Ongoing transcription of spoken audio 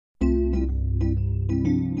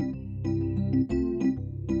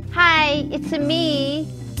it's me,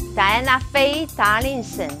 Diana Faye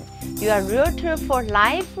Darlison, your realtor for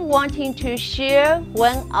life, wanting to share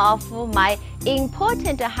one of my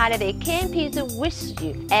important holiday campaigns with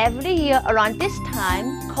you. Every year around this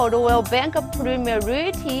time, Coldwell Banker Premier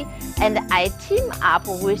Realty and I team up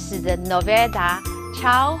with the Nevada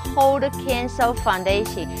Childhood Cancer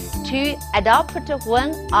Foundation to adopt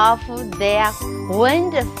one of their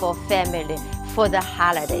wonderful family for the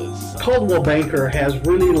holidays. Coldwell Banker has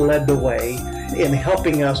really led the way in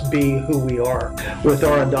helping us be who we are. With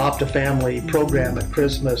our Adopt a Family program at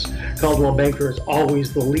Christmas, Coldwell Banker is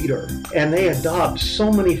always the leader. And they adopt so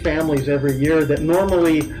many families every year that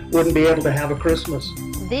normally wouldn't be able to have a Christmas.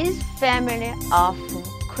 These families of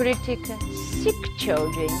critical sick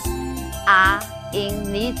children are in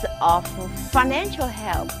need of financial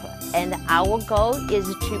help, and our goal is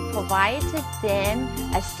to provide them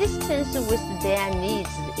assistance with their needs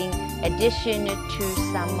in addition to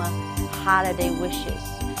some holiday wishes.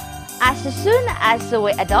 As soon as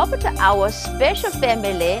we adopt our special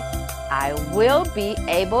family, I will be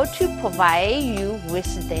able to provide you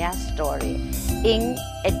with their story in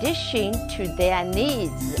addition to their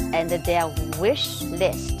needs and their wish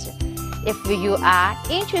list. If you are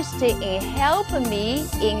interested in helping me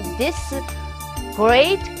in this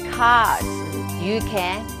great cause, you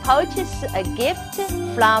can purchase a gift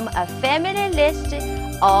from a family list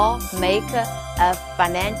or make a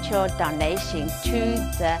financial donation to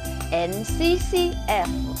the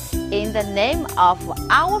NCCF in the name of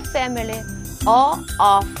our family, all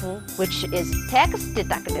of which is tax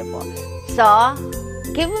deductible. So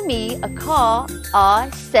give me a call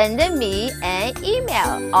or send me an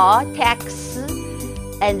email or text,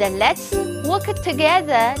 and let's work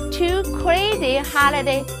together to create a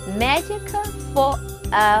holiday magic for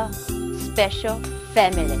a special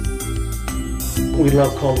family. We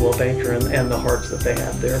love Coldwell Banker and the hearts that they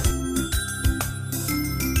have there.